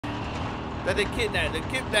that they kidnapped. They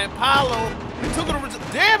kidnapped Paolo. He took it over to...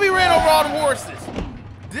 Damn, he ran over all the horses.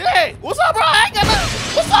 Dang. What's up, bro? I ain't got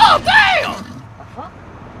nothing. What's up? Damn.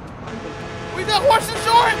 We got horse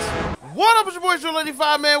insurance. What up, it's your boy, Drill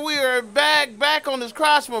 85, man. We are back on this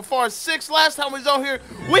cross from Far 6. Last time we was on here,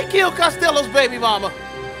 we killed Costello's baby mama.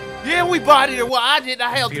 Yeah, we bodied her. Well, I did.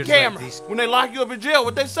 I held the camera. When they lock you up in jail,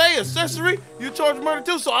 what they say, accessory, you charge murder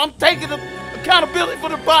too. So I'm taking the accountability for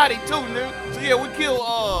the body too, nigga. So yeah, we killed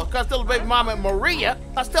Costello's baby mama, Maria.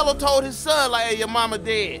 Costello told his son, like, hey, your mama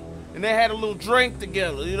dead. And they had a little drink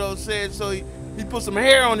together, you know what I'm saying? So he put some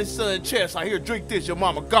hair on his son's chest. Like, here, drink this, your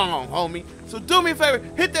mama gone, homie. So do me a favor,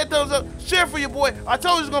 hit that thumbs up, share for your boy. I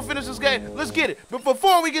told you he was gonna finish this game. Let's get it. But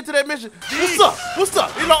before we get to that mission, what's up? What's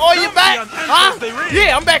up? You know, oh, you back? Huh?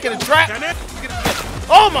 Yeah, I'm back in the trap.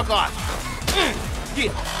 Oh my gosh.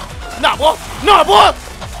 Yeah. Nah, boy. Nah, boy.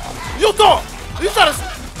 You thought. He's trying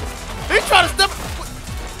to step.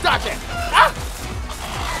 Dodge that. Huh?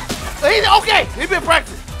 Okay, he been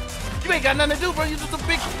practicing. You ain't got nothing to do, bro. You just a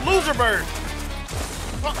big loser bird.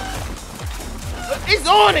 He's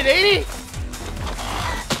on it, ain't he?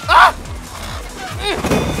 Ah!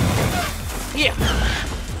 Yeah.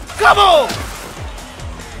 Come on!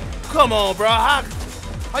 Come on, bro.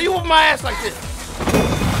 How you whoop my ass like this?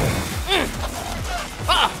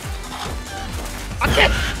 I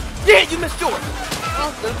can't. Yeah, you missed yours.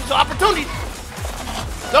 That was your opportunity.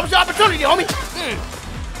 That was your opportunity, homie.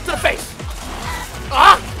 To the face.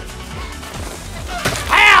 Ow!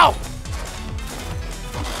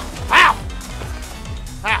 Ow!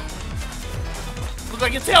 Ow! Looks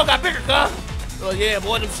like your tail got bigger, cuz. Oh yeah,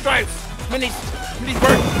 boy, them stripes. These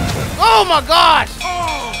birds. Oh my gosh!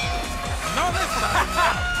 Oh! No, this time.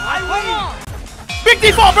 I win! Big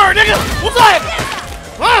default bird, nigga! What's that?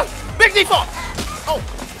 Huh? Big default! Oh!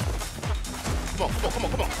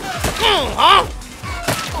 Come on. Huh?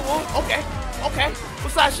 Oh, okay.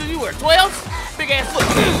 What size shoe you wear? 12s? Big ass foot.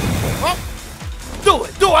 Huh? Do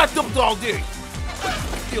it. I double dog dare you.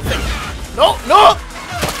 Your face. No.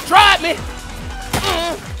 Try me.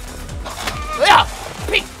 Yeah.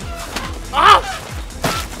 Peek.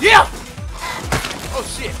 Yeah. Oh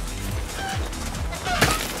shit.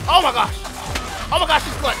 Oh my gosh,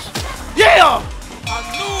 she's clutch. Yeah. A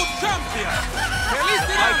new champion.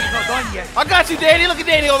 I got you, Danny. Look at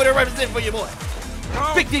Danny over there representing for your boy.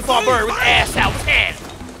 Big default bird with ass out. What's that?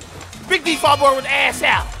 Big default bird with ass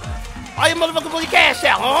out. All you motherfuckers pull your cash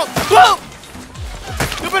out, huh? Whoa!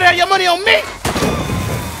 You better have your money on me.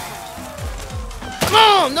 Come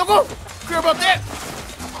on, no go. Care about that?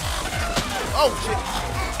 Oh shit.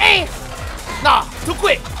 And nah, too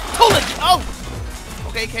quick. Too legit. Oh.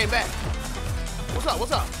 Okay, he came back.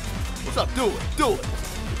 What's up? Do it.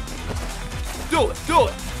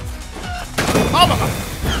 Oh my god.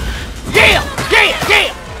 Yeah.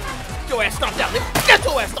 Get your ass stomped out, nigga. Get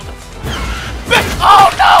your ass stomped out. Oh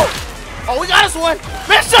no! Oh, we got us one.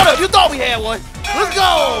 Man, shut up. You thought we had one. Let's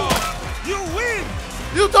go. You win.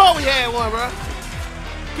 You thought we had one, bro.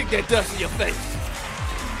 Kick that dust in your face.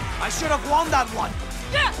 I should have won that one.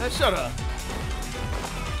 Yeah. Man, shut up.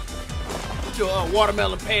 Put your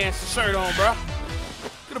watermelon pants and shirt on, bro.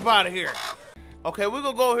 Get up out of here. Okay, we're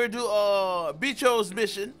gonna go here and do Bicho's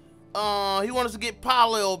mission. He wants us to get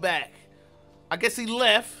Paolo back. I guess he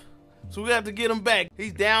left, so we have to get him back.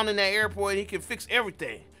 He's down in that airport. He can fix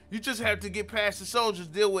everything. You just have to get past the soldiers,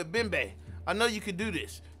 deal with Bimbe. I know you can do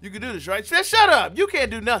this. You can do this, right? Shut up. You can't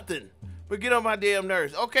do nothing but get on my damn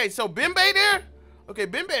nerves. Okay, so Bimbe there? Okay,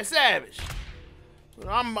 Bimbe savage.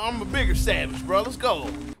 I'm a bigger savage, bro. Let's go.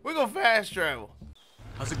 We're gonna fast travel.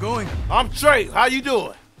 How's it going? I'm straight. How you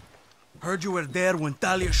doing? Heard you were there when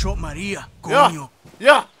Talia shot Maria. Coño.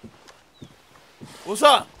 Yeah. What's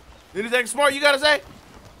up? Anything smart you gotta say?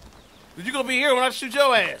 Cause you gonna be here when I shoot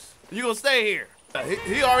your ass. You gonna stay here.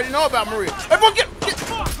 He already know about Maria. Hey, bro, get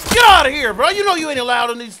out of here, bro. You know you ain't allowed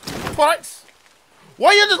in these parts.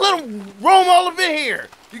 Why you just let him roam all up in here?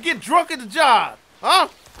 You get drunk at the job, huh?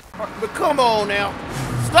 But come on now.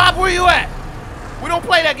 Stop where you at. We don't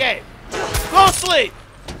play that game. Go to sleep.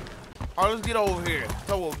 All right, let's get over here.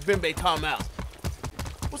 Talk what Bimbe talking about.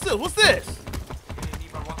 What's this?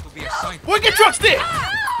 Boy, get truck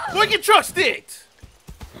sticked.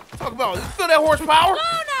 Talk about it. You feel that horsepower?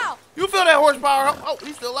 You feel that horsepower? Oh,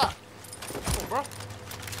 he's still alive. Come on, bro.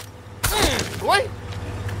 Boy.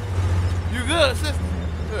 You good, sister?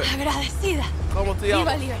 Good. Agradecida. ¿Cómo te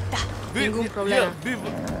llamas? Viva libertad. Ningún problema. Viva.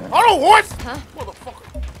 Hold on, horse! Huh? Motherfucker.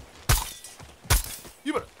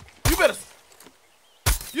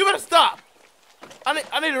 You better stop. I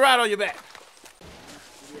need to ride on your back.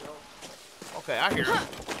 Okay, I hear him.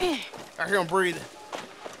 I hear him breathing.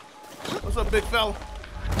 What's up, big fella?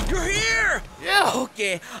 You're here! Yeah.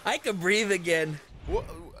 Okay, I can breathe again. What?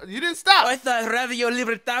 You didn't stop. I thought Radio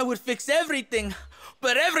Libertad would fix everything,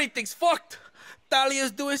 but everything's fucked.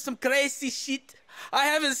 Talia's doing some crazy shit. I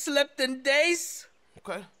haven't slept in days.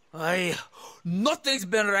 Okay. Nothing's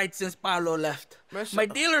been right since Paulo left. Man, My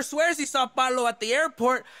dealer swears he saw Paulo at the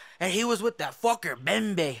airport, and he was with that fucker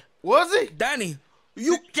Bembe. Was he? Danny,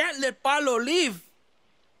 you can't let Paulo leave.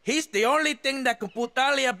 He's the only thing that can put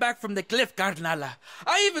Talia back from the cliff, Carnala.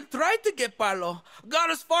 I even tried to get Paulo. Got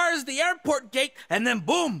as far as the airport gate, and then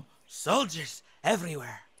boom, soldiers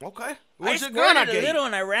everywhere. Okay. I What's your gun I squirted a gave you? little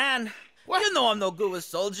and I ran. What? You know I'm no good with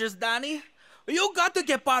soldiers, Danny. You got to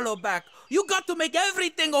get Paulo back. You got to make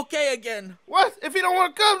everything okay again. What? If he don't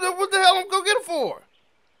want to come, then what the hell I'm gonna get him for?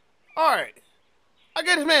 All right. I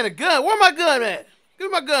get this man a gun. Where my gun at? Give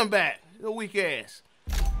me my gun back. You weak ass.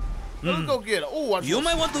 Let's go get it. Oh, You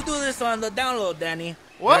might want to do this on the download, Danny.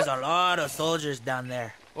 What? There's a lot of soldiers down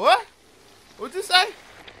there. What? What'd you say?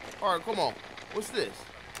 All right, come on. What's this?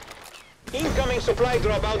 Incoming supply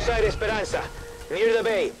drop outside Esperanza. Near the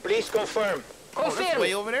bay. Please confirm. Oh, that's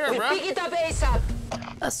way over there, bro. Pick it up ASAP.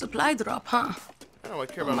 A supply drop, huh? I don't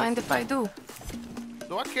care Don't about mind if I do.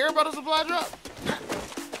 Do I care about a supply drop?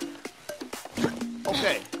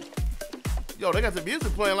 Okay. Yo, they got the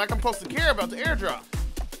music playing like I'm supposed to care about the airdrop.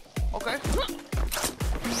 Okay.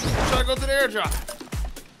 Try to go to the airdrop.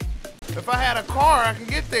 If I had a car, I can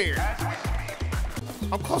get there.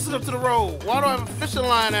 I'm close enough to the road. Why do I have a fishing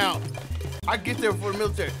line out? I get there before the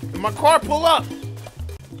military. If my car pull up.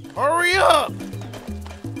 Hurry up.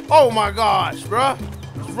 Oh my gosh, bruh.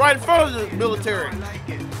 It's right in front of the military.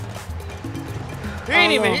 He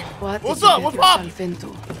ain't even here. What's up? What's poppin'?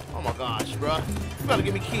 Oh my gosh, bruh. You better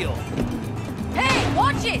get me killed. Hey,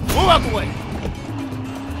 watch it! Move out the way.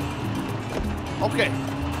 Okay.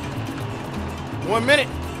 1 minute.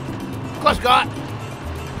 Clutch God.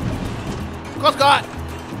 Clutch God.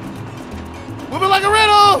 Moving like a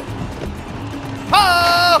riddle.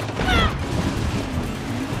 Oh!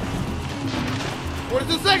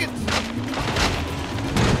 42 seconds.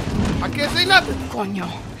 I can't say nothing. Coño.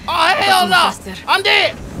 Oh, hell no. Faster. I'm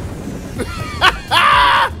dead.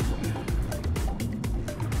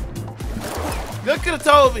 You could have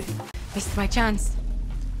told me. Missed my chance.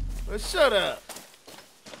 Shut up.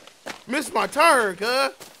 Missed my turn,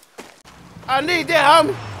 cuz. I need that,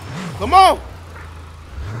 homie. Come on.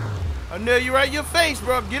 I nail you right in your face,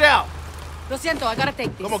 bro. Get out. Lo siento, I gotta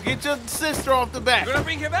take this. Come on, get your sister off the back. You're gonna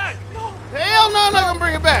bring her back? Hell no, I'm not gonna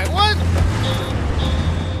bring it back. What?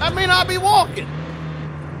 I mean, I'll be walking.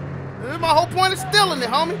 This is my whole point of stealing it,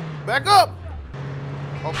 homie. Back up.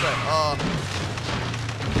 Okay,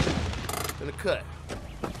 in the cut.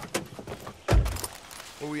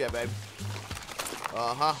 Where we at, baby?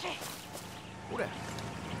 Uh-huh. Who that?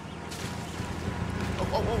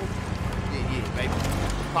 Oh. Yeah, baby.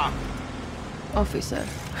 Pop. Officer.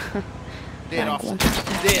 Dead officer.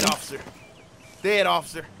 Dead officer. Dead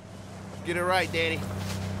officer. Get it right, daddy.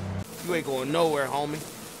 You ain't going nowhere, homie.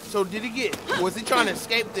 So did he was he trying to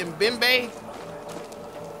escape them Bembe?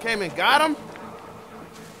 Came and got him?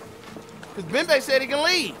 Because Bembe said he can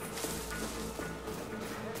leave.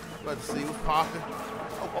 Let's see what's popping.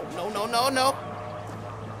 Oh, no.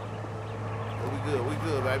 Oh, we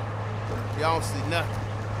good, baby. Y'all don't see nothing.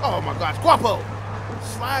 Oh my gosh, Guapo!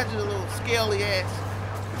 Slide your little scaly ass.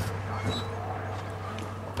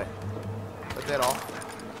 Okay. Let that off.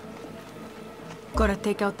 Gotta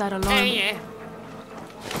take out that alarm. Yeah.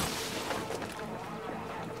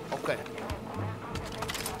 Okay.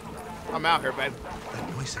 I'm out here, baby.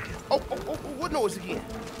 That noise again. Oh, what noise again?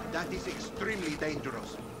 That is extremely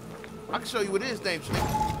dangerous. I can show you what it is, dangerous.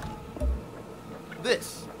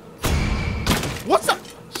 This. What's up?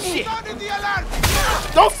 Shit. Sounded the alarm!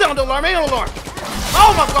 Don't sound the alarm. Ain't no alarm.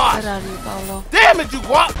 Oh my gosh. Where are you, Paolo? Damn it, you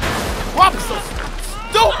Guap. Guap is so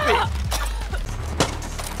stupid.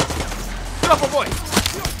 Get up, boy.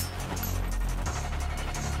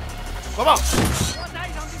 Come on.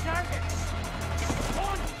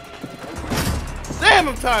 Damn,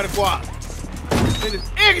 I'm tired of Guap. And his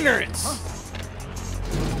ignorance.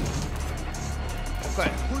 Okay.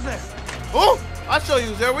 Who's there? Oh, I'll show you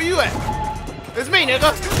who's there. Where you at? It's me,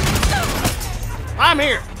 nigga. I'm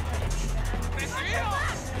here.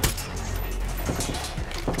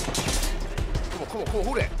 Come on.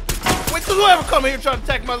 Who that? Wait till whoever come here trying to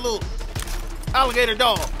attack my little alligator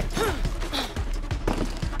dog.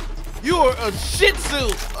 You are a shih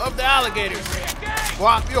tzu of the alligators.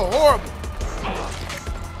 Guap, you're horrible.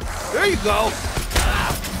 There you go.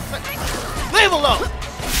 Leave him alone.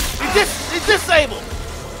 He's disabled.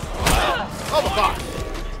 Oh my God.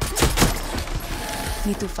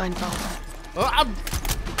 Need to find Paolo.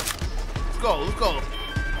 go. Let's go.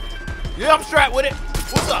 Yeah, I'm strapped with it.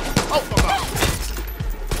 What's up? Oh, my God.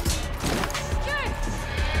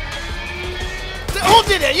 Who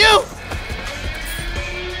did that? You?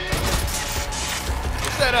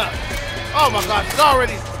 What's that up? Oh, my gosh. It's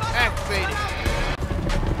already activated.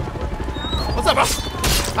 What's up, bro?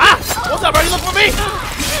 Ah! What's up, bro? You look for me?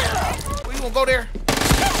 Well, you gonna go there?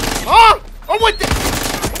 Huh? I'm with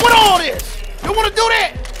this. What all this? You wanna do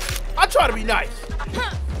that? I try to be nice.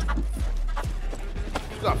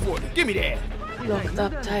 You got 40. Give me that. Locked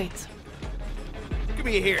up tight. Give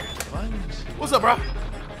me it here. What's up, bro?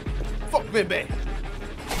 Fuck Bimbe.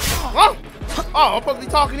 Huh? Oh, I'm supposed to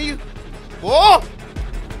be talking to you? Whoa!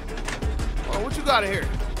 Oh, what you got in here?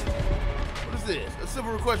 What is this? A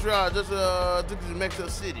civil request route just took to Mexico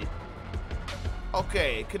City.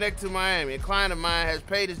 Okay, connect to Miami. A client of mine has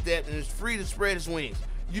paid his debt and is free to spread his wings.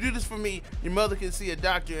 You do this for me, your mother can see a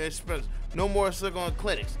doctor and expense. No more circling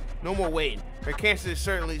clinics. No more waiting. Her cancer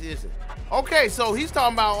certainly isn't. Okay, so he's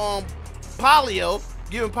talking about Polio,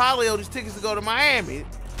 giving Polio these tickets to go to Miami.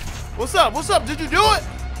 What's up? What's up? Did you do it?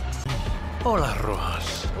 Hola,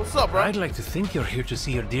 Rojas. What's up, bro? I'd like to think you're here to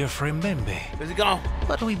see your dear friend Bembe. Is he gone?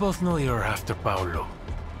 But we both know you're after Paulo.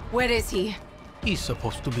 Where is he? He's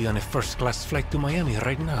supposed to be on a first-class flight to Miami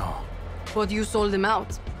right now. But you sold him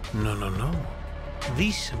out. No.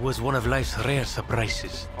 This was one of life's rare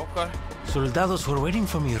surprises. Okay. Soldados were waiting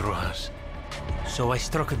for me, Rojas. So I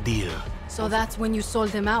struck a deal. So that's when you sold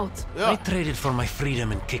him out. Yeah. I traded for my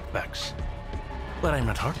freedom and kickbacks. But I'm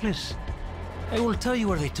not heartless. I will tell you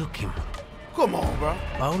where they took him. Come on, bro.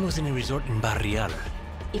 Paulo's in a resort in Barrial.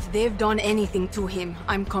 If they've done anything to him,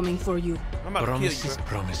 I'm coming for you. I'm about to kill you, Promises, bro.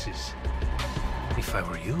 promises. If I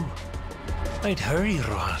were you, I'd hurry,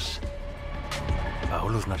 Rojas.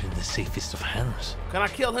 Paulo's not in the safest of hands. Can I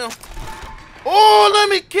kill him? Oh, let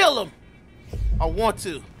me kill him. I want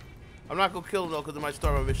to. I'm not gonna kill him though, because it might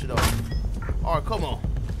start my mission off. All right, come on.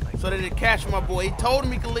 So they didn't catch my boy. He told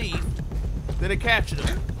him he could leave. Then they captured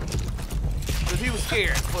him. Because he was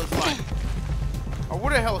scared for his life. Oh,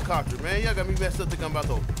 where the helicopter, man? Y'all got me messed up thinking I'm about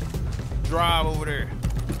to drive over there.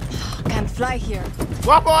 Can't fly here.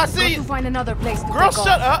 Guapo, I see Got you. to find another place to Girl, take off.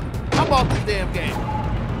 shut up. I bought this damn game.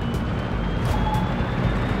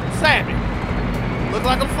 Sammy. Look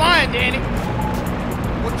like I'm flying, Danny.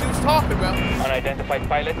 What you was talking about? Unidentified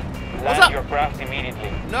pilot, What's land up? your craft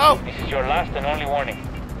immediately. No. This is your last and only warning.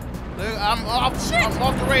 Look, I'm off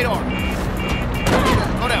the radar.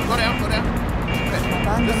 Go down. Okay.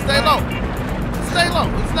 Just stay low. Stay low.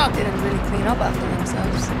 It's nothing. Didn't really clean up after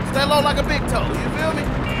themselves. Stay low like a big toe. You feel me?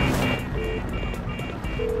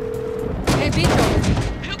 Hey, Bicho.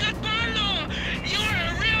 You got Paulo! You're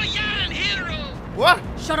a real young hero! What?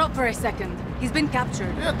 Shut up for a second. He's been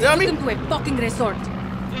captured. Yeah, They dummy. took him to a fucking resort. A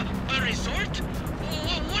resort?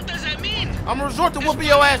 What does that mean? I'm gonna resort to whooping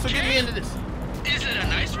your ass for getting me into this. Is it a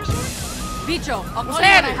nice resort? Bicho, I'll call What's you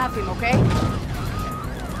when I happening? have him, okay?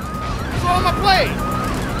 What's on my plate?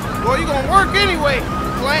 Boy, you gonna work anyway,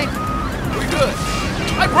 Blaine. We good.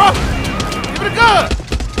 Hey, bro. Give it a gun.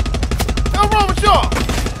 What's wrong with y'all?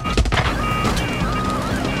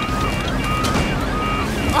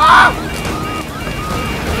 Ah!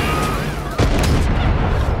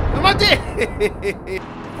 Am I dead?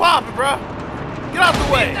 Pop it, bro. Get out the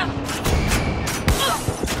way.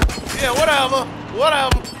 Yeah, whatever.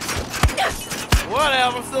 Whatever.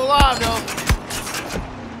 I'm still alive, though.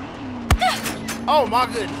 Oh, my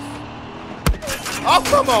goodness. Oh,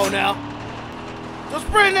 come on now. Just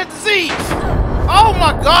spreading that disease. Oh,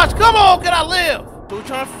 my gosh. Come on. Can I live? So we're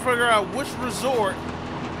trying to figure out which resort.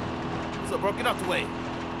 What's up, bro? Get out the way.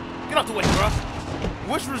 Get out the way, bro.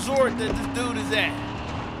 Which resort that this dude is at?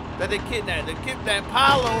 That they kidnapped. They kidnapped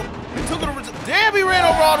Paulo. They took him to resort. Damn, he ran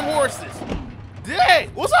over all them horses. Dang.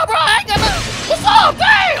 What's up, bro? I ain't got nothing. What's up?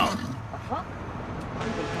 Damn.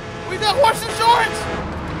 We got horse insurance?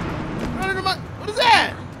 What is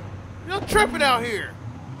that? You're tripping out here.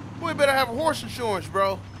 Boy, better have a horse insurance,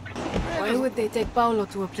 bro. Why would they take Paulo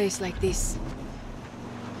to a place like this?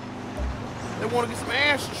 They want to get some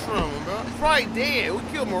answers from him, bro. He's probably dead. We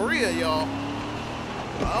killed Maria, y'all.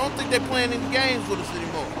 I don't think they're playing any games with us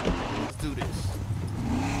anymore. Let's do this.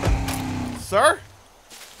 Sir?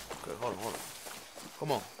 Okay, hold on.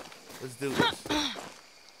 Come on. Let's do this.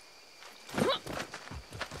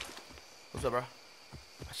 What's up, bro?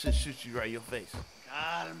 I should shoot you right in your face.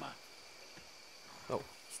 Calma. No,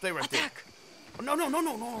 stay right there. Oh, no.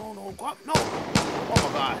 Guap, no. Oh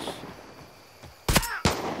my gosh.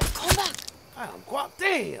 Come back. Damn, Guap,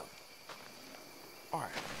 damn. All right.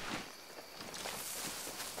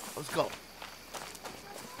 Let's go.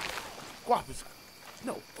 Guap is,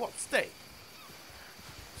 no, Guap, stay.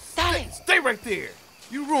 Dale. Stay light right there.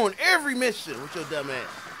 You ruined every mission with your dumb ass.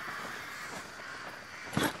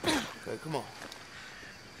 Okay, come on.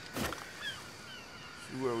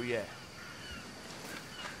 See where we at.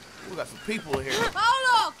 We got some people in here.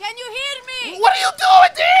 Paolo, can you hear me? What are you doing,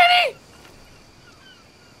 Danny?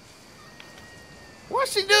 Why'd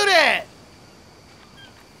she do that?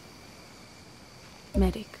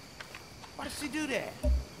 Medic. Why did she do that?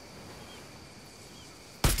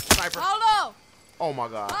 Sniper. Paolo! Oh my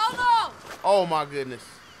God. Paolo! Oh my goodness.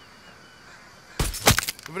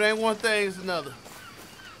 If it ain't one thing, it's another.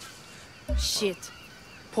 Shit.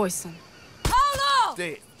 Poison. Paolo!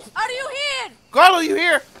 Dead. Are you here? Carlo, you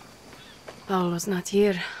here? Paolo's not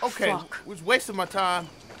here. Okay, Fuck. was wasting my time.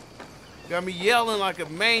 Got me yelling like a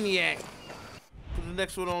maniac. Put the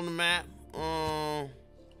next one on the map.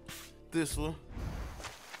 This one.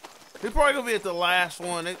 He's probably gonna be at the last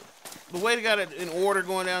one. The way they got it in order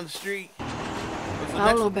going down the street.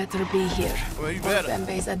 Paolo better be here. Well, you better.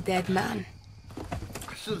 Bembe's a dead man.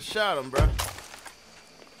 I should have shot him, bro.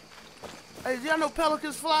 Hey, do y'all know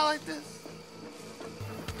pelicans fly like this?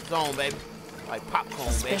 Zone, baby. Like popcorn,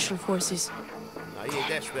 baby. Special forces. Nah, you ain't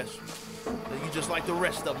that special. You just like the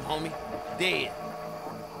rest of them, homie. Dead.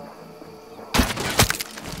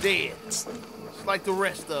 Dead. Just like the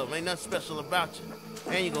rest of them. Ain't nothing special about you.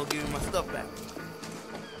 And you gonna give me my stuff back.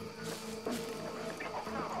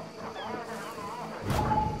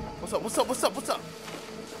 What's up? What's up? What's up? What's up?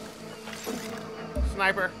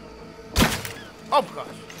 Sniper. Oh gosh.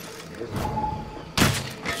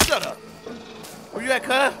 Shut up. Where you at,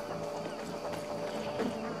 cuz?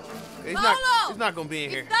 He's not gonna be in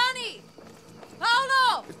here. Danny!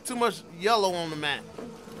 Paolo! There's too much yellow on the map.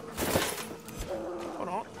 Hold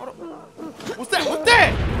on, hold on. What's that? What's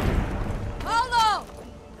that? Paolo!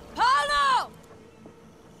 Paolo!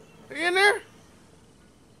 He in there?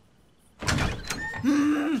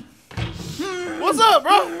 What's up,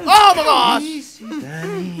 bro? Oh my gosh! Easy,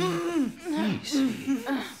 Danny. Easy.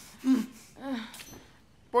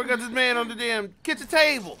 Boy got this man on the damn kitchen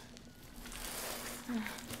table.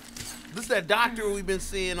 This is that doctor we've been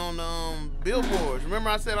seeing on billboards. Remember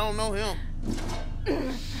I said I don't know him.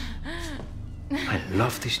 I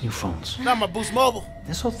love these new phones. Not my Boost Mobile.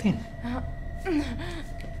 They're so thin.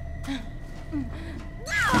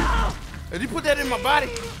 Did you put that in my body?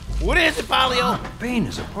 What is it, Polio? Pain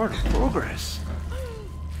is a part of progress.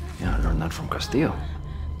 Yeah, I learned that from Castillo.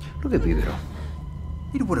 Look at Vivero.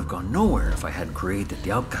 It would have gone nowhere if I hadn't created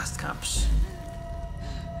the outcast camps.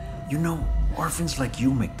 You know, orphans like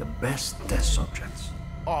you make the best test subjects.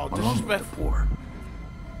 Oh, along with the disrespectful. poor.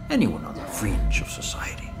 Anyone on the fringe of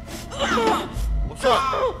society. What's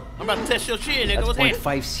up? I'm about to test your shit, nigga. That's What's 0.5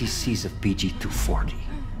 happening? cc's of PG-240.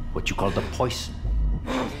 What you call the poison.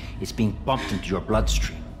 It's being pumped into your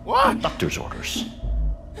bloodstream. What? Doctor's orders.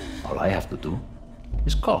 All I have to do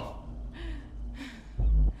is call.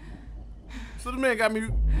 So the man got me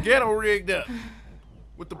ghetto rigged up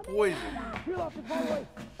with the poison.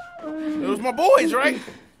 It was my boys, right?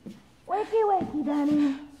 Wakey, wakey,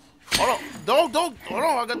 Danny. Hold on. Don't. Hold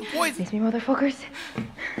on. I got the poison. It's me, motherfuckers.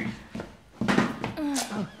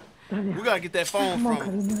 We gotta get that phone Come on, from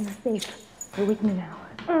Cody, him. you know you're safe. You're with me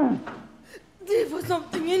now. He put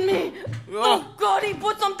something in me. Oh. Oh God, he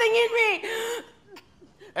put something in me.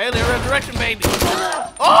 Alien resurrection, baby.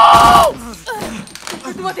 Oh!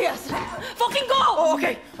 Matias, fucking go! Oh,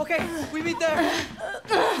 okay, we meet there.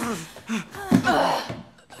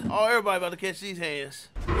 Oh, everybody about to catch these hands.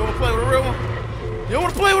 You wanna play with a real one? You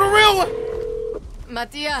wanna play with a real one?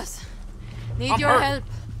 Matias, need I'm your hurt. help.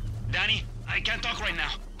 Danny, I can't talk right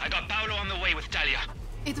now. I got Paolo on the way with Talia.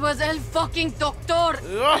 It was el fucking doctor.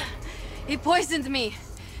 Yeah. He poisoned me.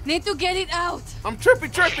 Need to get it out. I'm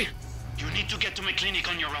trippy. You need to get to my clinic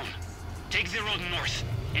on your own. Take the road north.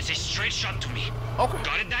 It's a straight shot to me. Okay.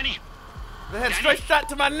 Got it, Danny? They had a Danny? straight shot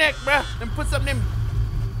to my neck, bruh. And put something in me.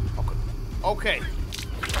 Okay.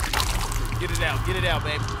 Get it out,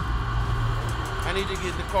 baby. I need to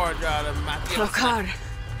get the car out of my A car.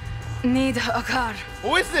 Need a car.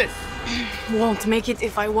 Who is this? Won't make it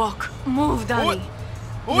if I walk. Move, Danny.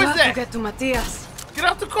 Who You is have that? to get to Matias. Get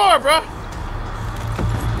out the car, bruh.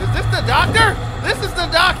 Is this the doctor? This is the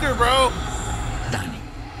doctor, bro. Danny,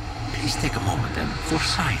 please take a moment and, for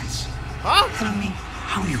science, Huh? tell me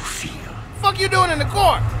how you feel. Fuck you doing in the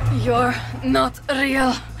car? You're not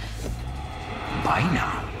real. By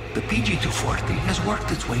now, the PG-240 has worked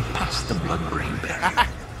its way past the blood-brain barrier.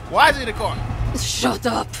 Why is he in the car? Shut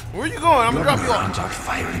up. Where you going? I'm Your gonna drop you neurons off. are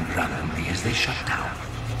firing randomly as they shut down.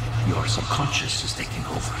 Your subconscious is taking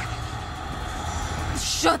over.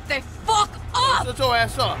 Shut the fuck up! Shut your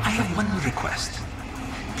ass up. I have one request.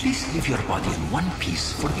 Please leave your body in one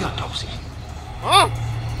piece for the autopsy. Huh?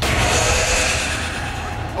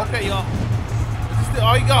 Okay, y'all. Is this still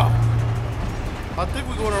all you got? I think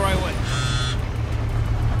we're going the right way.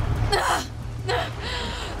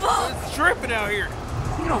 It's tripping out here.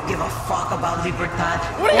 You don't give a fuck about Libertad.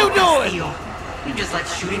 What are you doing? You just like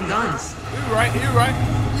shooting guns. You're right, you're right.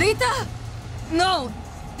 Lita! No,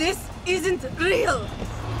 this isn't real.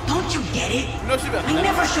 Don't you get it? No, she I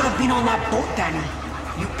never should have been on that boat, Danny.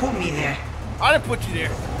 You put me there. I didn't put you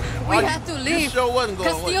there. We had to leave. This show wasn't going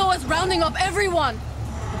Castillo was rounding up everyone.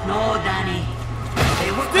 No, Danny.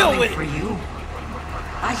 They were Still coming with for you.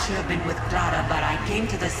 I should have been with Clara, but I came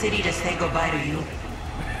to the city to say goodbye to you.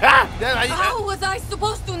 How was I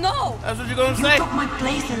supposed to know? That's what you're gonna say? You took my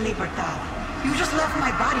place in Libertad. You just left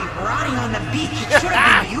my body rotting on the beach. It should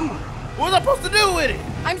have been you. What was I supposed to do with it?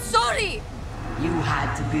 I'm sorry. You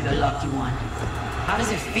had to be the lucky one. How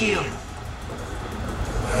does it feel?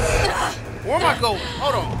 Where am I going?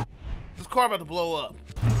 Hold on. This car about to blow up.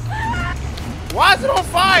 Why is it on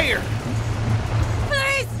fire?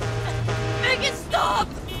 Please! Make it stop!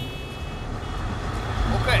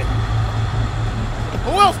 Okay.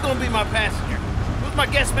 Who else gonna be my passenger? Who's my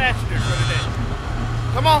guest passenger for today?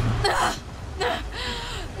 Come on.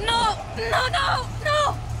 No!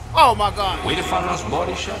 Oh my God. We found us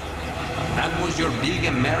body shop? That was your big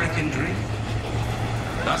American dream?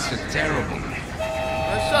 That's a terrible name.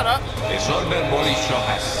 Shut up. The Sorbet Body Shop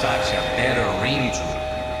has such a better ring to it.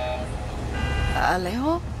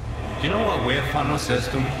 Alejo? You know what Huerfano says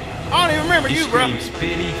to me? I don't even remember He you, bro. screams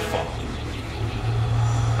pity fuck you.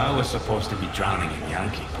 I was supposed to be drowning in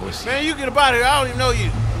Yankee pussy. Man, you get up out of here. I don't even know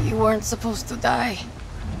you. You weren't supposed to die.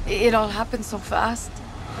 It all happened so fast.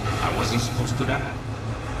 I wasn't supposed to die.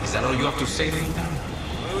 Is that all you have to say, Rita?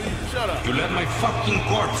 Shut up. You left my fucking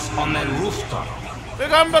corpse on that rooftop.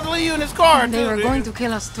 Look, I'm about to leave you in this car, They were going to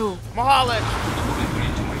kill us too. Mahalo.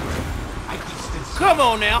 Come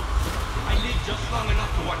on now. I lived just long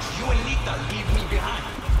enough to watch you and Lita leave me behind.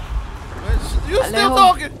 You still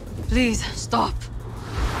talking? Please, stop.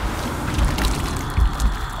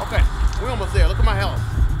 Okay, we're almost there. Look at my health.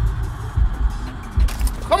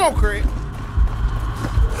 Come on, Craig.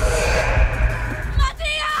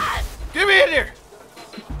 Matias! Get me in here.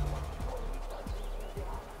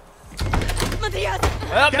 Matias!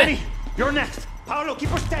 Danny, you're next. Paolo, keep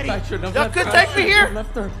her steady. Y'all could take me here?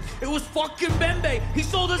 It was fucking Bembe. He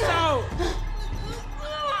sold us out.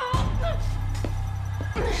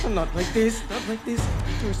 Not like this. Not like this.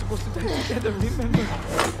 We're supposed to die together, remember?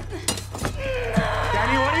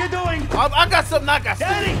 Danny, what are you doing? I got something I got.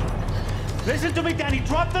 Danny! Listen to me, Danny.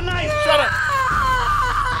 Drop the knife. Shut up.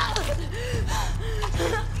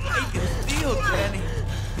 I can feel, Danny.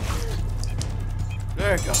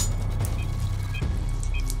 There you go.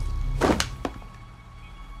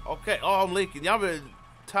 Okay, oh, I'm leaking. Y'all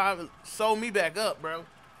better sew me back up, bro.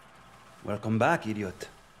 Welcome back, idiot.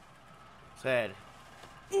 Sad.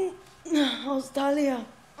 How's Talia?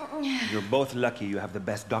 You're both lucky you have the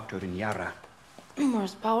best doctor in Yara.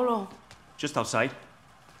 Where's Paolo? Just outside.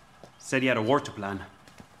 Said he had a war to plan.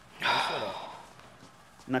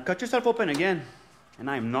 Now cut yourself open again, and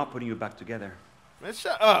I am not putting you back together. Man,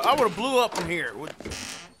 shut up. I would have blew up in here with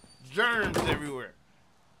germs everywhere.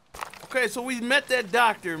 Okay, so we met that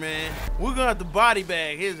doctor, man. We're gonna have to body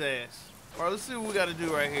bag his ass. All right, let's see what we gotta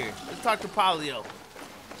do right here. Let's talk to Polio.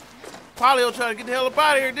 Polio trying to get the hell up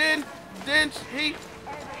out of here, didn't he?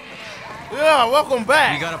 Yeah, welcome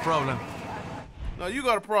back. We got a problem. No, you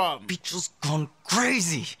got a problem. Bicho's gone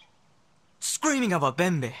crazy. Screaming about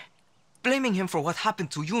Bembe. Blaming him for what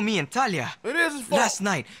happened to you, me, and Talia. It is his fault. Last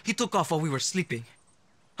night, he took off while we were sleeping.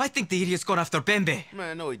 I think the idiot's gone after Bembe.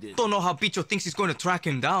 Man, no he didn't. Don't know how Bicho thinks he's going to track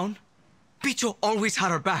him down. Bicho always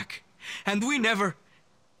had our back. And we never...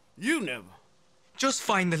 You never. Just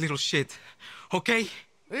find the little shit, okay?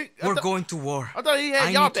 We're going to war. I thought he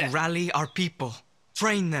had y'all I need to back. rally our people.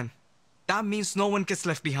 Train them. That means no one gets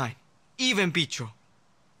left behind. Even Bicho.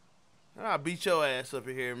 I'll beat your ass up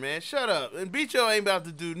in here, man. Shut up. And Bicho ain't about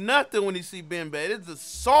to do nothing when he see Bembe. It's the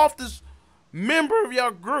softest member of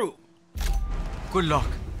your group. Good luck.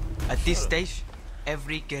 At this stage,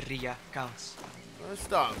 every guerrilla counts. Let's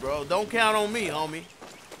stop, bro. Don't count on me, homie.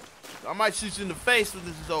 I might shoot you in the face when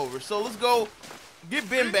this is over. So let's go get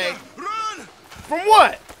Bembe. Run! From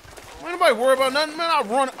what? Ain't nobody worry about nothing, man. I'll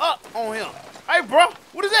run up on him. Hey, bro.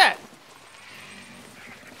 What is that?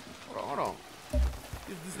 Hold on.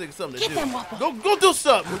 Give this nigga something to do. Go do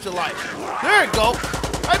something with your life. There you go.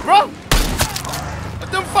 Hey, bro.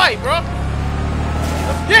 Let them fight, bro.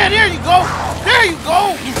 Yeah, there you go. There you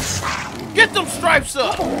go. Get them stripes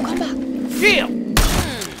up. Yeah.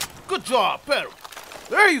 Good job, pedal.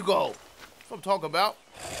 There you go. That's what I'm talking about.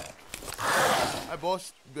 Hey,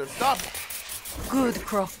 boys, you better stop it. Good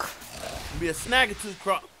croc. Be a snagger-tooth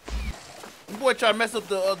croc. This boy tried to mess up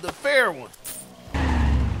the fair one.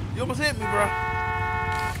 You almost hit me, bro.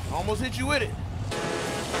 I almost hit you with it.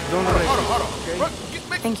 Don't Hold on. Okay. Bro,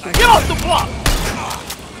 Thank you. Get off the block!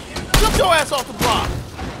 Jump your ass off the block!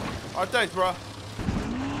 Alright, thanks, bro.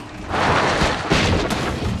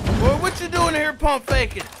 Boy, what you doing here pump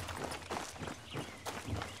faking?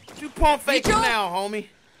 What you pump faking Bicho? now, homie?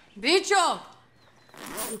 Bicho!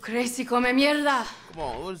 You crazy come mierda. Come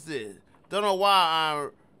on, what is this? Don't know why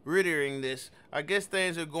I'm reiterating this. I guess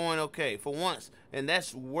things are going okay for once, and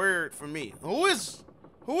that's weird for me. Who is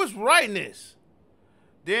writing this?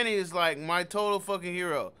 Danny is like my total fucking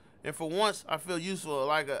hero, and for once I feel useful,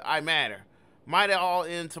 like I matter. Might all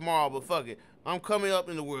end tomorrow, but fuck it. I'm coming up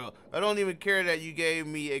in the world. I don't even care that you gave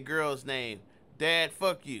me a girl's name. Dad,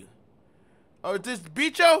 fuck you. Oh, is this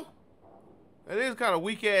Bicho? That is kind of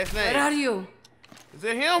weak ass name. Where are you? Is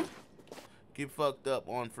it him? Get fucked up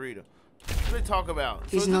on freedom. What they talk about?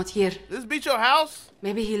 He's not here. This Bicho house?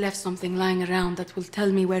 Maybe he left something lying around that will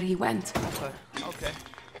tell me where he went. Okay.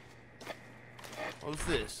 What's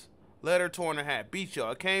this? Letter torn in half. Bicho,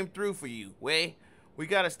 I came through for you. Way, we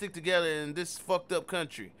gotta stick together in this fucked up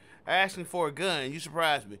country. I asked him for a gun, you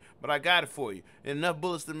surprised me, but I got it for you. And enough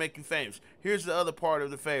bullets to make you famous. Here's the other part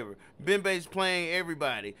of the favor. Bembe's playing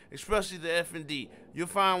everybody, especially the F&D. You'll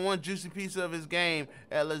find one juicy piece of his game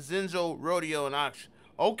at Lazenzo Rodeo in auction.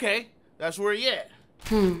 Okay, that's where he at.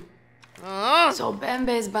 So Bembe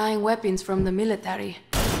is buying weapons from the military.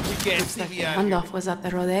 We can't see me out here. Handoff was at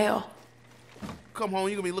the rodeo. Come home,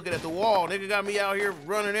 you gonna be looking at the wall. Nigga got me out here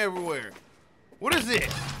running everywhere. What is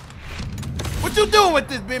this? What you doing with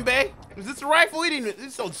this, Bembe? Is this a rifle?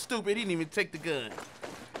 He's so stupid, he didn't even take the gun.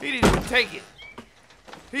 He didn't even take it.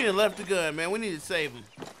 He didn't left the gun, man. We need to save him.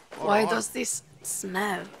 Why does this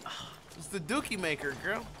smell? It's the dookie maker,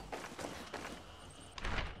 girl.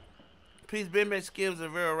 Peace, Bembe's skills are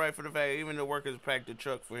very right for the fact even the workers packed the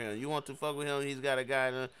truck for him. You want to fuck with him, he's got a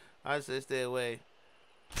guy. I say stay away.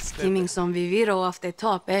 Skimming some Viviro off the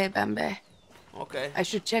top, eh, Bembe? Okay. I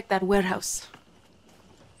should check that warehouse.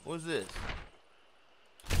 What's this?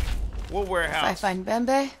 What warehouse? If I find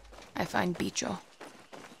Bembe, I find Bicho.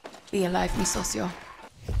 Be alive, mi socio.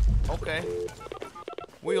 Okay.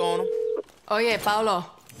 We on him. Oh yeah, Paolo.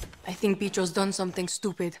 I think Bicho's done something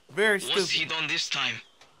stupid. Very stupid. What's he done this time?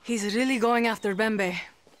 He's really going after Bembe.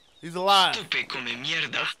 He's alive. Stupid come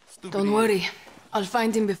mierda. Don't worry. I'll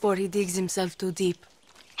find him before he digs himself too deep.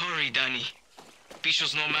 Hurry, Danny.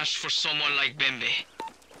 Bicho's no match for someone like Bembe.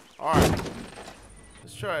 Alright.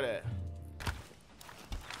 Let's try that.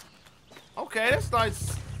 Okay, that's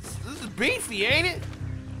nice. This is beefy, ain't it?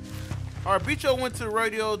 Alright, Bicho went to the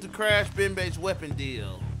radio to crash Bembe's weapon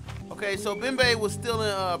deal. Okay, so Bembe was stealing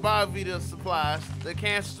Biovita supplies, the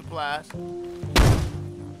cancer supplies.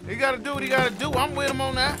 He gotta do what he gotta do. I'm with him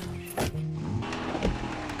on that.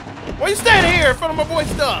 Why you standing here in front of my boy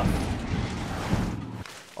stuff?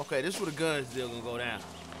 Okay, this is where the gun deal gonna go down.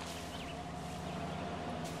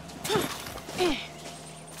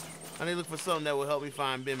 I need to look for something that will help me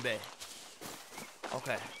find Bembe.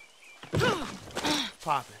 Okay.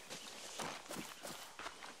 Popping.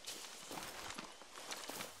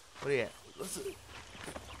 Where they at?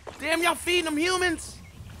 Damn, y'all feeding them humans?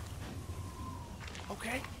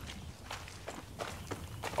 Okay.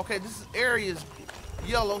 Okay, this area is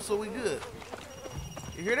yellow, so we good.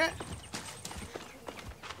 You hear that?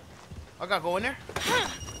 I gotta go in there.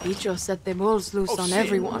 Bicho set the bulls loose on shit.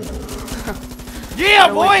 everyone.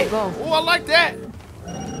 Yeah, Where boy! to go? Oh, I like that.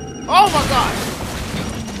 Oh my gosh.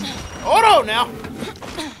 Hold on now.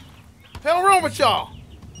 Hell wrong with y'all?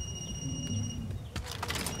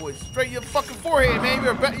 Boy, straight your fucking forehead, man.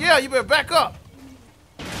 You better you better back up.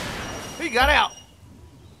 He got out.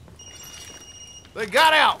 They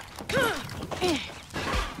got out. Come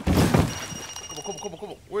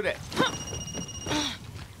on. Where that?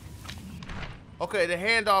 Okay, the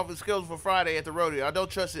handoff is scheduled for Friday at the rodeo. I don't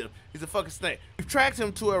trust him. He's a fucking snake. We've tracked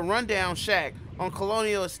him to a rundown shack on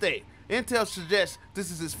Colonial Estate. Intel suggests this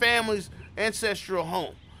is his family's ancestral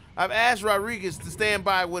home. I've asked Rodriguez to stand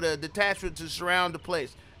by with a detachment to surround the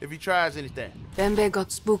place if he tries anything. Bembe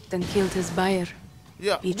got spooked and killed his buyer.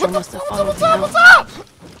 Yeah. Bicho must have followed What's him up? out. What's up?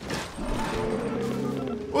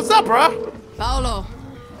 What's up, bruh? Paolo,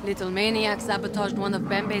 little maniac sabotaged one of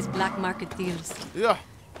Bembe's black market deals. Yeah.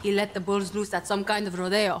 He let the bulls loose at some kind of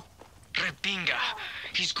rodeo. Repinga.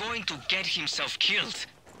 He's going to get himself killed.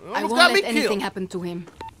 I won't let anything happen to him.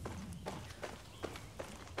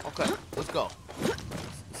 Okay, let's go.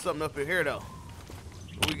 Something up in here, though.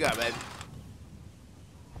 What we got, baby?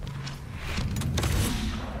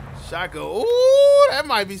 Shotgun. Ooh, that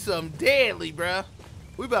might be something deadly, bruh.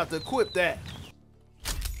 We about to equip that.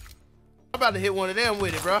 I'm about to hit one of them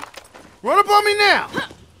with it, bruh. Run up on me now.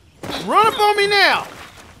 Run up on me now.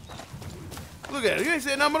 Look at it. You ain't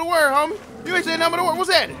saying nothing but a word, homie. You ain't saying nothing but a word. What's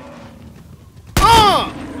that?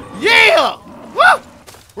 Yeah. Woo.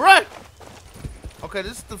 Run. Okay,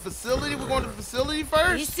 this is the facility. We're going to the facility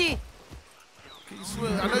first. Easy. Can you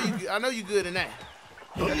swim? I know you good in that.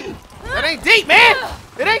 That ain't deep, man.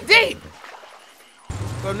 It ain't deep.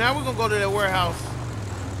 So now we're gonna go to that warehouse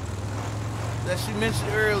that she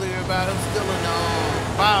mentioned earlier about him stealing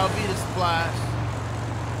Biovita supplies.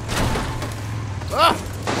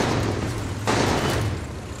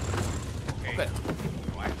 Okay.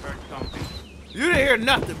 I heard something. You didn't hear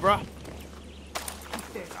nothing, bro.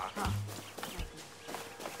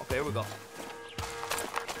 Okay, here we go.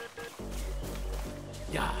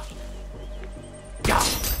 Yeah. Yeah.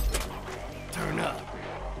 Turn up.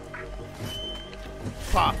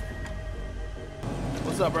 Pop.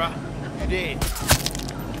 What's up, bro? You did.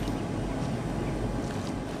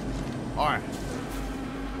 All right.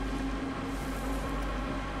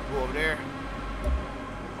 Go over there.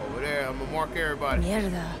 Over there. I'm gonna mark everybody.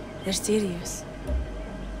 Mierda. They're serious.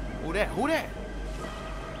 Who that? Who that?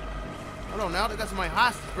 Hold on now. They got somebody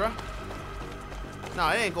hostage, bro.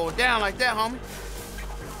 Nah, it ain't going down like that, homie.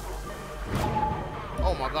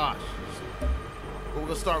 Oh my gosh. We're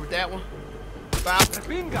gonna start with that one. Bop.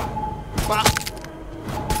 Bop.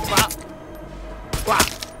 Bop.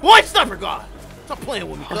 Bop. Boy, sniper god! Stop playing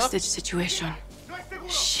with me, cuz. Hostage situation.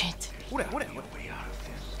 Shit. Who that? Who that?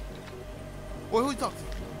 Boy, who you talking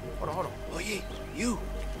to? Hold on. Oh, yeah, you.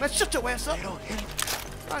 Man, shut your ass up.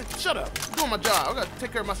 Right, shut up. I'm doing my job. I gotta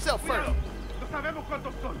take care of myself first.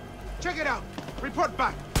 Check it out. Report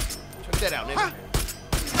back. Check that out, nigga.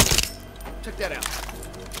 Check that out.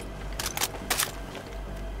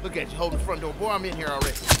 Look at you holding the front door. Boy, I'm in here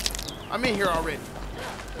already. I'm in here already.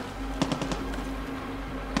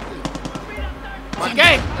 My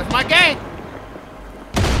gang. That's my gang.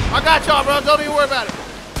 I got y'all, bro. Don't even worry about it.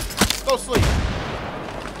 Go sleep.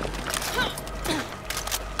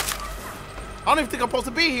 I don't even think I'm supposed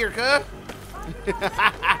to be here, cuz.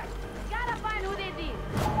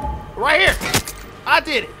 Right here. I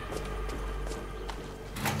did it.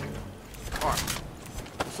 All right.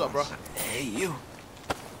 What's up, bro? Hey, you.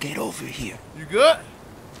 Get over here. You good?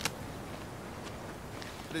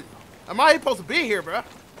 Am I supposed to be here, bro?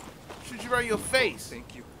 Shoot you right in your face.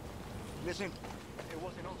 Thank you. Listen, it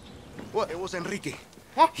wasn't us. What? It was Enrique.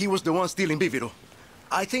 Huh? He was the one stealing Viviro.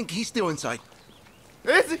 I think he's still inside.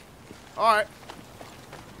 Is he? All right.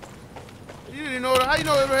 You didn't know how you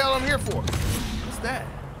know what the hell I'm here for? What's that?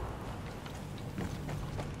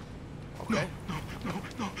 Okay. No.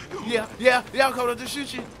 Yeah. I'm coming to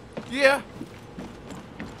shoot you. Yeah.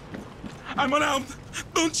 I'm unarmed.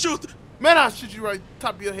 Don't shoot. Man, I'll shoot you right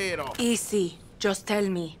top of your head off. Easy. Just tell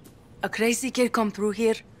me. A crazy kid come through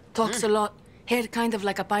here, talks a lot, hair kind of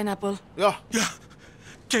like a pineapple. Yeah.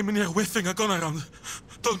 Came in here waving a gun around.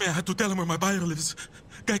 Told me I had to tell him where my buyer lives.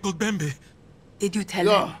 Guy called Bembe. Did you tell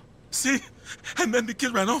him? See? And then the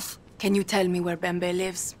kid ran off. Can you tell me where Bembe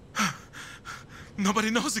lives? Nobody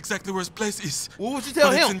knows exactly where his place is. What would you tell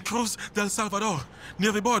but him? It's in Cruz del Salvador,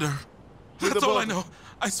 near the border. That's all I know.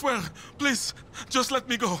 I swear. Please, just let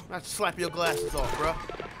me go. I have to slap your glasses off, bro.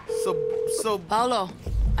 So... Paulo,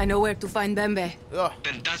 I know where to find Bembe. Yeah.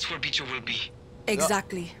 Then that's where Bicho will be.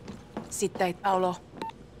 Exactly. Sit tight, Paulo.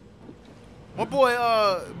 My boy,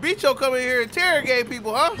 Bicho coming here interrogate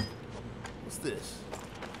people, huh? What's this?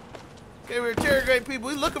 Came here interrogate people.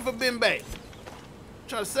 He's looking for Bembe.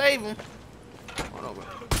 Trying to save him. Hold on, bro.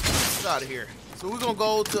 Get out of here. So we're gonna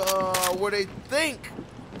go to where they think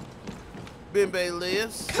Bembe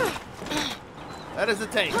lives. That is the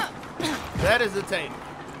tank. That is the tank.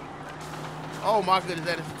 Oh my goodness,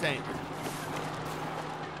 that is the tank.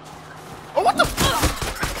 Oh, what the?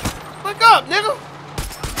 Wake up, nigga!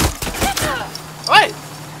 Hey! Get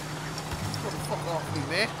the fuck off me,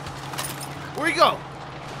 man. Where you go?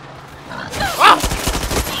 Ah!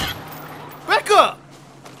 Back up!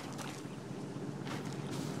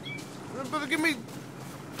 You better give me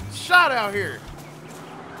a shot out here.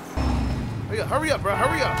 Hurry up, bro.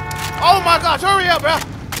 Hurry up. Oh my gosh, hurry up, bro.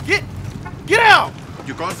 Get out!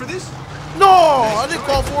 You called for this? No, I didn't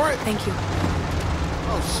call for it. Thank you.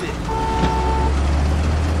 Oh shit.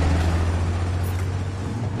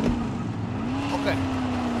 Okay.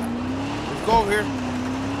 Let's go over here.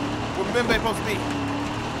 Where Bembe supposed to be?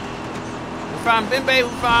 We find Bembe, we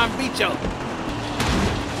find Bicho.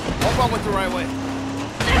 Hope I went the right way.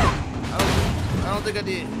 I don't think I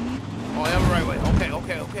did. Oh, yeah, I'm the right way.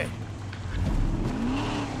 Okay.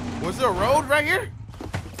 Where Was there a road right here?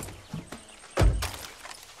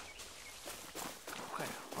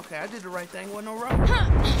 Okay, I did the right thing. Wasn't no road.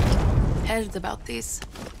 Heard about this.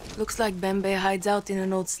 Looks like Bembe hides out in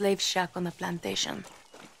an old slave shack on the plantation.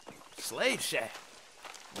 Slave shack?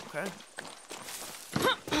 Okay.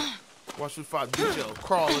 Watch we fight Bicho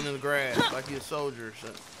crawling in the grass like he's a soldier or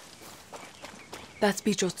something. That's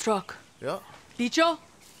Bicho's truck. Yep. Bicho?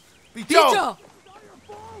 Bicho! Bicho!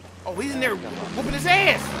 Oh, he's in there whooping his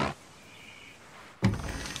ass.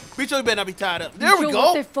 Bicho, you better not be tied up. There Bicho, we go.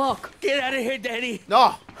 What the fuck? Get out of here, Daddy.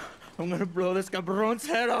 No. I'm gonna blow this cabron's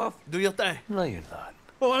head off. Do your thing. No, you're not.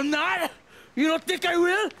 Oh, I'm not? You don't think I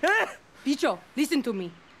will? Huh? Bicho, listen to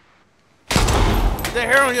me. The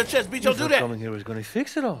hair on your chest, Bicho, You do thought that. coming here was going to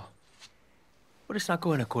fix it all. But it's not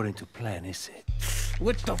going according to plan, is it?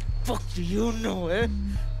 What the fuck do you know, eh?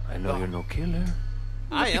 I know you're no killer.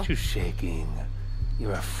 I Look am. at you shaking.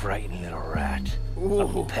 You're a frightened little rat. Ooh.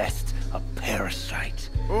 A pest, a parasite.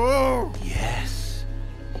 Oh. Yes.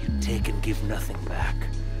 You take and give nothing back.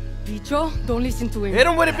 Bicho, don't listen to him. Hit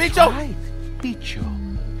him with it, That's Bicho. right. Bicho.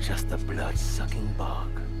 Just a blood-sucking bug.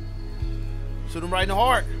 Shoot him right in the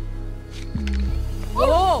heart.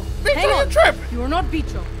 Whoa! Bicho, Hang you on. tripping. You're not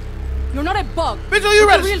Bicho. You're not a bug. Bicho, you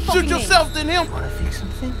What's rather your real shoot fucking yourself than him. Want to fix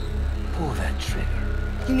something? Pull that trigger.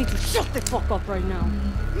 name? You need to shut the fuck up right now.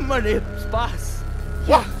 My name's Boss.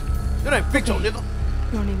 What? That ain't Bicho, nigga.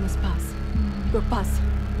 Your name is Paz. You're Paz.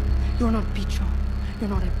 You're not Bicho. You're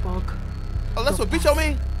not a bug. Oh, that's You're what Bicho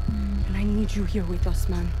mean? And I need you here with us,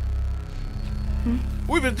 man.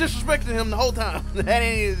 We've been disrespecting him the whole time. That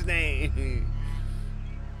ain't his name.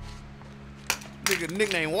 Nigga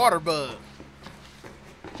nickname Waterbug.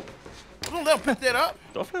 Don't let him pick that up.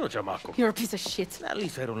 Tofero, chamaco. You're a piece of shit. At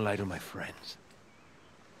least I don't lie to my friends.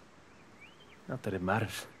 Not that it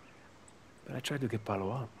matters. But I tried to get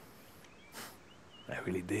Paulo out. I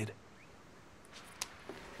really did.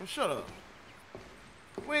 Well, shut up.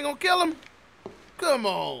 We ain't gonna kill him? Come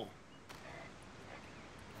on.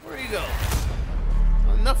 Where you go?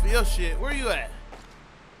 Enough of your shit. Where you at?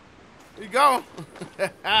 You gone?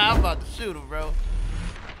 I'm about to shoot him, bro.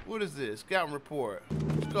 What is this? Scouting report.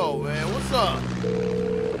 Let's go, man. What's up?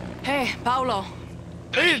 Hey, Paulo.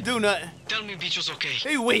 He didn't do nothing. Tell me Bicho's okay.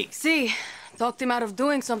 He weak. See, talked him out of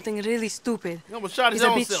doing something really stupid. He almost shot his He's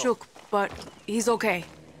a own bit self. shook, but he's okay.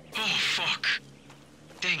 Oh, fuck.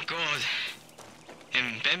 Thank God.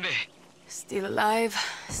 And Bembe? Still alive,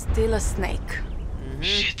 still a snake.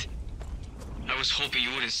 Shit. I was hoping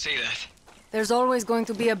you wouldn't say that. There's always going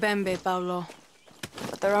to be a Bembe, Paulo.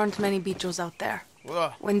 But there aren't many Bichos out there.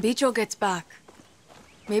 Well, When Bicho gets back,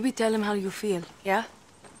 maybe tell him how you feel, yeah?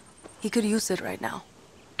 He could use it right now.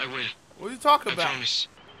 I will. what are you talking I about? promise.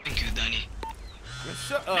 Thank you, Danny. Man,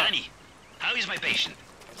 shut up. Danny, how is my patient?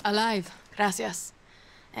 Alive, gracias.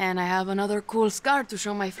 And I have another cool scar to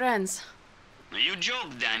show my friends. You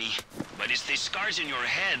joke, Danny, but it's the scars in your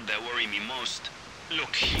head that worry me most.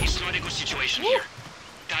 Look, it's not a good situation here.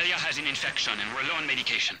 Talia has an infection and we're low on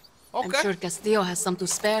medication. Okay. I'm sure Castillo has some to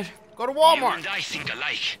spare. Go to You Walmart. and I think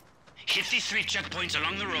alike. Hit the 3 checkpoints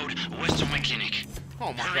along the road west of my clinic.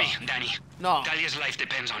 Oh my Hurry, God. Danny. No. Talia's life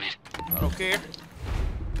depends on it. I don't care.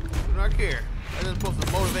 Do not care. That isn't supposed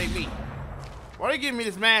to motivate me. Why they giving me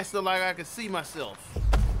this mask so like I can see myself?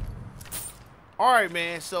 Alright,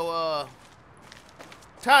 man. So,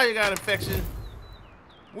 Talia got an infection.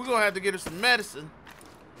 We're gonna have to get her some medicine.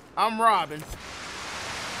 I'm Robin.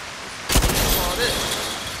 What's all this?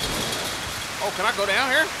 Oh, can I go down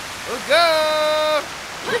here? Let's go!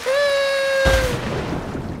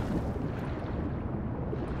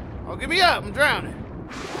 Oh, get me up. I'm drowning.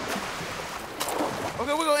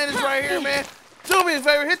 Okay, we're gonna end this right here, man. Do me a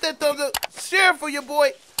favor, hit that thumbs up, share for your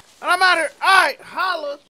boy, and I'm out here. All right, holla.